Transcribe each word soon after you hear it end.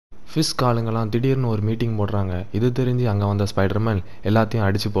ஃபிஸ்க் ஆளுங்கெல்லாம் திடீர்னு ஒரு மீட்டிங் போடுறாங்க. இது தெரிஞ்சு அங்கே வந்த ஸ்பைடர்மேன் எல்லாத்தையும்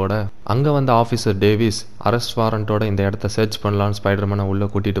அடிச்சு போட, அங்கே வந்த ஆஃபீஸர் டேவிஸ் அரெஸ்ட் வாரண்டோட இந்த இடத்த சர்ச் பண்ணலான்னு ஸ்பைடர்மேனை உள்ளே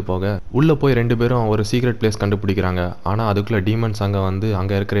கூட்டிகிட்டு போக, உள்ளே போய் 2 பேரும் ஒரு சீக்ரெட் பிளேஸ் கண்டுபிடிக்கிறாங்க. ஆனால் அதுக்குள்ளே டீமன்ஸ்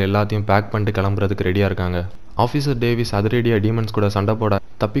அங்கே இருக்கிற எல்லாத்தையும் பேக் பண்ணிட்டு கிளம்புறதுக்கு ரெடியாக இருக்காங்க. ஆஃபீஸர் டேவிஸ் அதிரடியாக டீமன்ஸ் கூட சண்டை போட,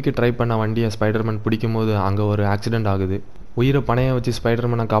 தப்பிக்க ட்ரை பண்ண வண்டியை ஸ்பைடர்மேன் பிடிக்கும் போது அங்கே ஒரு ஆக்சிடென்ட் ஆகுது. உயிரை பணைய வச்சு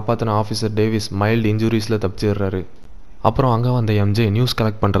ஸ்பைடர்மேனை காப்பாற்றின ஆஃபீஸர் டேவிஸ் மைல்டு இன்ஜுரிஸில் தப்பிச்சிடுறாரு. அப்புறம் அங்கே வந்த எம்ஜே நியூஸ்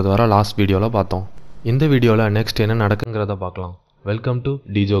கலெக்ட் பண்ணுறது வர லாஸ்ட் வீடியோவில் பார்த்தோம். இந்த வீடியோவில் நெக்ஸ்ட் என்ன நடக்குங்கிறத பார்க்கலாம். Welcome to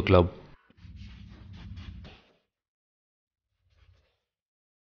Tijo club.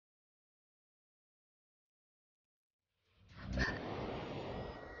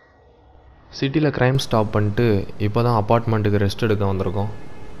 சிட்டியில் க்ரைம் ஸ்டாப் பண்ணிட்டு இப்போ தான் அப்பார்ட்மெண்ட்டுக்கு ரெஸ்ட் எடுக்க வந்திருக்கோம்.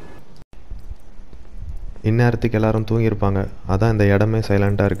 இந்நேரத்துக்கு எல்லோரும் தூங்கியிருப்பாங்க. அதான் இந்த இடமே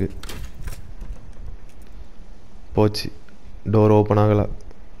சைலண்ட்டாக இருக்குது. போச்சு, டோர் ஓப்பன் ஆகலை.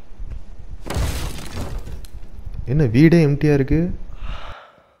 என்ன வீடே எம்டியாக இருக்குது?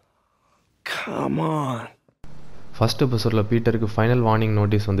 ஃபர்ஸ்ட் எபிசோடில் பீட்டருக்கு ஃபைனல் வார்னிங்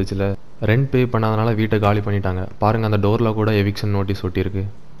நோட்டீஸ் வந்துச்சுல. ரெண்ட் பே பண்ணாதனால வீட்டை காலி பண்ணிட்டாங்க. பாருங்கள், அந்த டோரில் கூட எவிக்ஷன் நோட்டீஸ் ஒட்டியிருக்கு.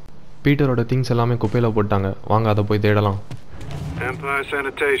 பீட்டரோட திங்ஸ் எல்லாமே குப்பையில் போட்டாங்க. வாங்க அதை போய் தேடலாம். Empire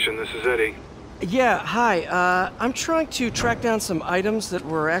Sanitation, this is Eddie. Yeah, hi. I'm trying to track down some items that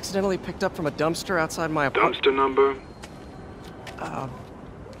were accidentally picked up from a dumpster outside my apartment. Dumpster number?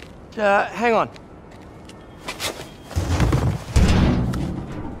 Hang on.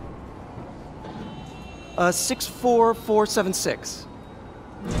 Uh, 64476.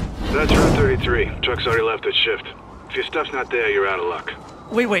 That's Route 33. Truck's already left its shift. If your stuff's not there, you're out of luck.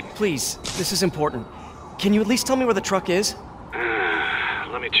 Wait, please. This is important. Can you at least tell me where the truck is?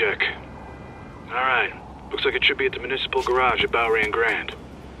 Let me check. All right. Looks like it should be at the municipal garage at Bowery and Grand.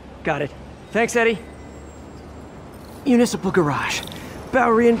 Got it. Thanks, Eddie. Municipal garage.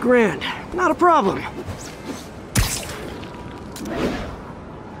 Bowery and Grand. Not a problem.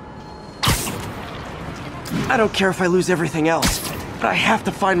 I don't care if I lose everything else, but I have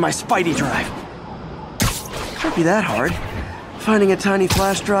to find my Spidey drive. Can't be that hard. Finding a tiny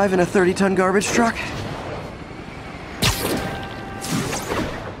flash drive in a 30-ton garbage truck?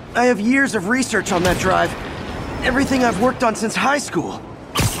 I have years of research on that drive. Everything I've worked on since high school.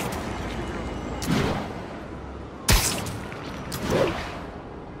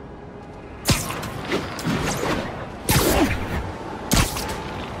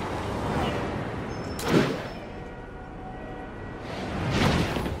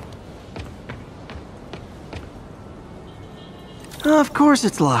 Of course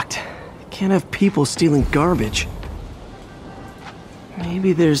it's locked. Can't have people stealing garbage.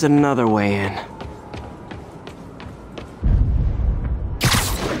 Maybe there's another way in.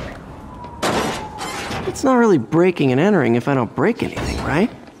 It's not really breaking and entering if I don't break anything,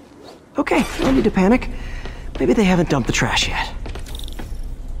 right? Okay, no need to panic. Maybe they haven't dumped the trash yet.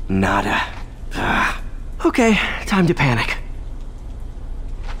 Nada. Okay, time to panic.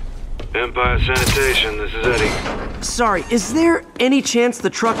 Empire Sanitation, this is Eddie. Sorry, is there any chance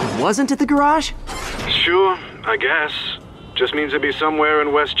the truck wasn't at the garage? Sure, I guess. Just means it'd be somewhere in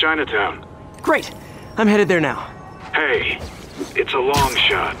West Chinatown. Great. I'm headed there now. Hey, it's a long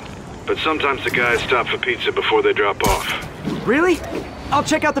shot, but sometimes the guys stop for pizza before they drop off. Really? I'll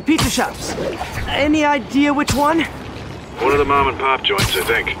check out the pizza shops. Any idea which one? One of the mom and pop joints, I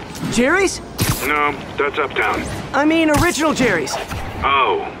think. Jerry's? No, that's uptown. I mean original Jerry's.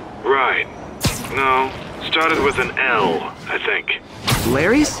 Oh, right. No, started with an L, I think.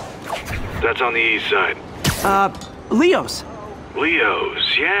 Larry's? That's on the east side. Leo's. Leo's,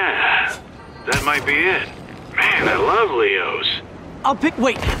 yeah. That might be it. Man, I love Leo's.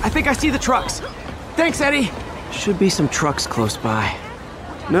 Wait, I think I see the trucks. Thanks, Eddie. Should be some trucks close by.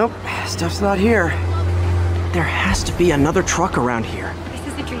 Nope, stuff's not here. There has to be another truck around here. This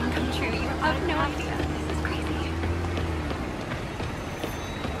is a dream come true. You have no idea. This is crazy.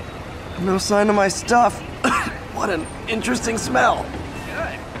 No sign of my stuff. What an interesting smell.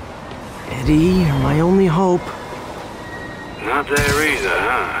 Eddie, you're my only hope. Not there either,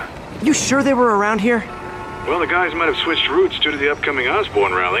 huh? You sure they were around here? Well, the guys might have switched routes due to the upcoming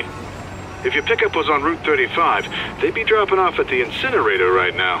Osborne rally. If your pickup was on Route 35, they'd be dropping off at the incinerator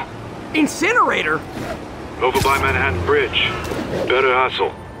right now. Incinerator? Over by Manhattan Bridge. Better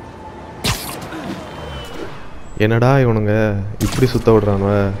hustle. என்னடா இவனுங்க இப்படி சுத்த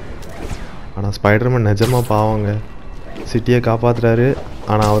விடுறானுவ. ஆனால் Spiderman நிஜமாக பாவங்க. சிட்டியை காப்பாற்றுறாரு,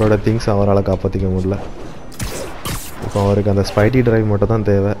 ஆனால் அவரோட திங்ஸ் அவரால் காப்பாற்றிக்க முடியல. இப்போ அவருக்கு அந்த ஸ்பைடி டிரைவ் மட்டும் தான்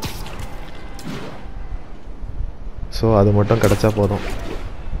தேவை. ஸோ அது மட்டும் கிடச்சா போதும்.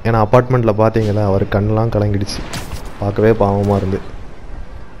 ஏன்னா அப்பார்ட்மெண்ட்டில் பார்த்தீங்களா, அவர் கண்ணெலாம் கலங்கிடுச்சு. பார்க்கவே பாவமாக இருந்து.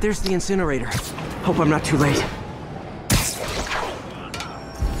 there's the incinerator. Hope I'm not too late.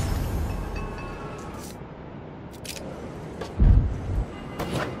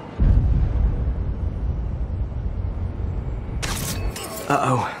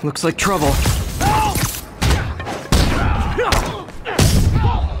 Uh-oh, looks like trouble.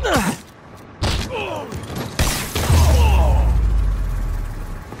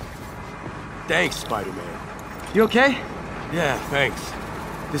 Thanks, Spider-Man. You okay? Yeah, thanks.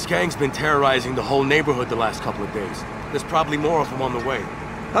 This gang's been terrorizing the whole neighborhood the last couple of days. There's probably more of them on the way.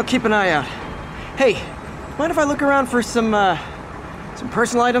 I'll keep an eye out. Hey, mind if I look around for some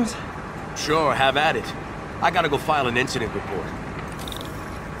personal items? Sure, have at it. I gotta go file an incident report.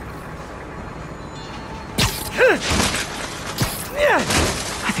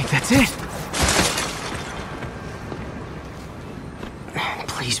 I think that's it.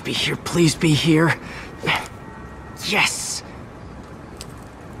 Please be here, please be here. Yes!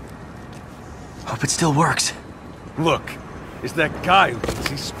 Hope it still works. Look, it's that guy who thinks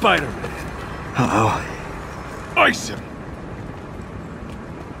he's Spider-Man. Uh-oh. Ice him!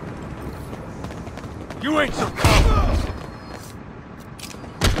 You ain't so calm!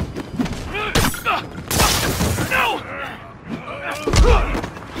 No!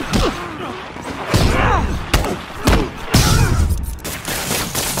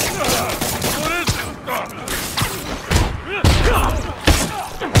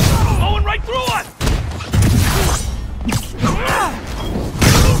 Going right through us! Come on!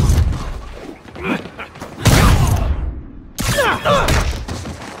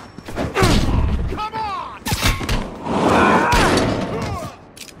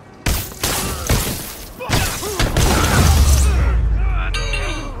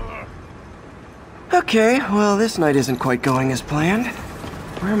 Okay, well, this night isn't quite going as planned.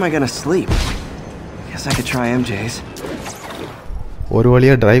 Where am I gonna sleep? Guess I could try MJ's. ஒரு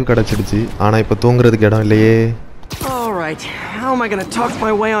வழியாக drive கிடச்சிடுச்சு, ஆனால் இப்போ தூங்குறதுக்கு இடம் இல்லையே. All right, how am I gonna talk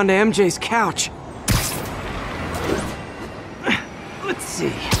my way onto MJ's couch? Let's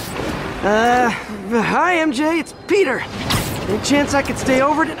see. Hi MJ, it's Peter. Any chance I could stay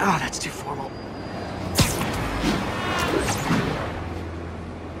over to... Oh, that's too formal.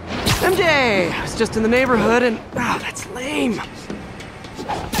 MJ! I was just in the neighborhood and... Oh, that's lame.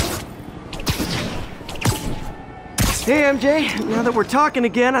 Hey MJ, now that we're talking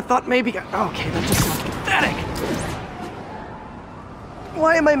again, I thought maybe... Okay, that just sounds pathetic.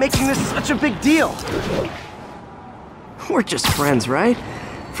 Why am I making this such a big deal? We're just friends, right?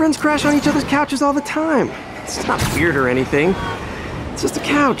 Friends crash on each other's couches all the time. It's not weird or anything. It's just a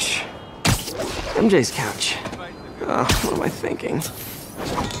couch. MJ's couch. Oh, what am I thinking?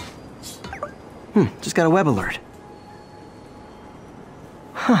 Just got a web alert.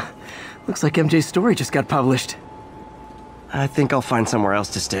 Huh. Looks like MJ's story just got published. I think I'll find somewhere else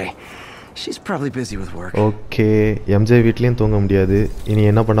to stay. She's probably busy with work. Okay, MJ வீட்லேயும் தூங்க முடியாது. இனி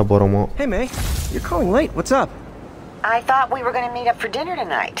என்ன பண்ண போகிறோமோ? Hey May, you're calling late. What's up? I thought we were going to meet up for dinner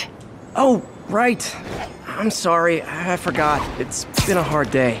tonight. Oh, right. I'm sorry. I forgot. It's been a hard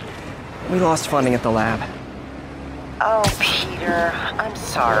day. We lost funding at the lab. Oh, Peter, I'm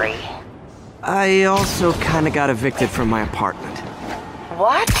sorry. I also kind of got evicted from my apartment.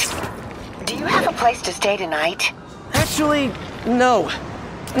 What? Do you have a place to stay tonight? Actually, no.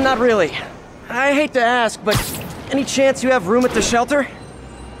 Not really. I hate to ask, but any chance you have room at the shelter?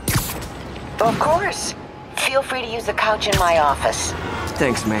 Of course. Feel free to use the couch in my office.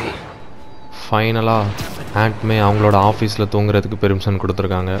 Thanks, May. ஃபைனலாக Aunt May அவங்களோட ஆஃபீஸில் தூங்குறதுக்கு permission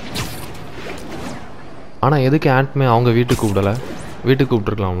கொடுத்துருக்காங்க. ஆனால் எதுக்கு Aunt May அவங்க வீட்டுக்கு கூப்பிடலை? வீட்டுக்கு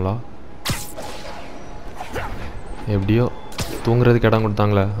கூப்பிட்ருக்கலாம்ல? எப்படியோ தூங்குறதுக்கு இடம்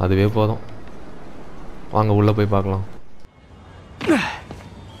கொடுத்தாங்களே, அதுவே போதும். வாங்க உள்ளே போய் பார்க்கலாம்.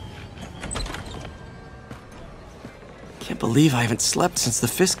 Can't believe I haven't slept since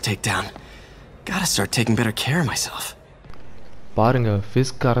the Fisk takedown. Gotta start taking better care of myself. பாருங்கள்,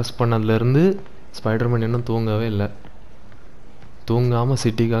 ஃபிஸ்க் அரெஸ்ட் பண்ணதுலேருந்து ஸ்பைடர்மேன் இன்னும் தூங்கவே இல்லை. தூங்காமல்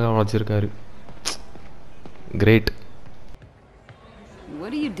சிட்டிக்காக உழைச்சிருக்காரு. Great. What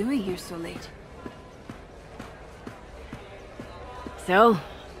are you doing here so late? So,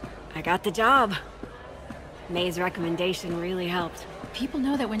 I got the job. May's recommendation really helped. People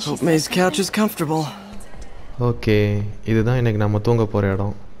know that when she Hope May's couch is comfortable. Okay, இதுதான் இன்னைக்கு நம்ம தூங்க போகிற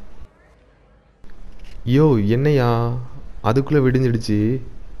இடம். யோ, என்னையா அதுக்குள்ளே விடிஞ்சிடுச்சு?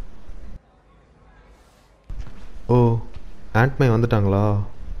 ஓ, ஆண்ட்மே வந்துட்டாங்களா?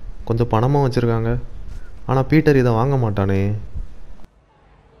 கொஞ்சம் பணமாக வச்சுருக்காங்க. ஆனால் பீட்டர் இதை வாங்க மாட்டானே.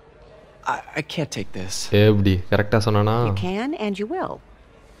 I can't take this. எப்படி கரெக்டாக சொன்னானா? You can and you will.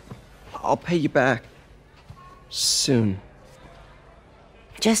 I'll pay you back. Soon.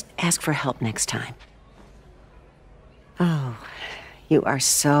 Just ask for help next time. Oh, you are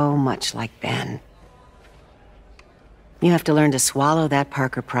so much like Ben. You have to learn to swallow that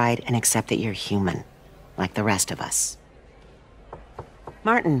Parker pride and accept that you're human, like the rest of us.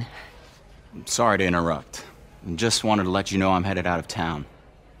 Martin. Sorry to interrupt. Just wanted to let you know I'm headed out of town.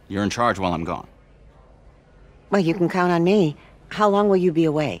 You're in charge while I'm gone. Well, you can count on me. How long will you be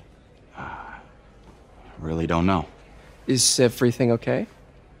away? Really don't know. Is everything okay?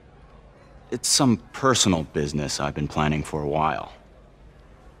 It's some personal business I've been planning for a while.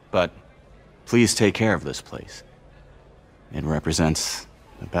 But please take care of this place. It represents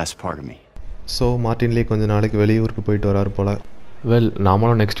the best part of me. So மார்ட்டின்லேயே கொஞ்ச நாளைக்கு வெளியூருக்கு போயிட்டு வராரு போல். Well,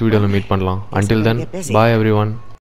 நாமளும் next வீடியோவில் meet பண்ணலாம். Until then, பாய் every one.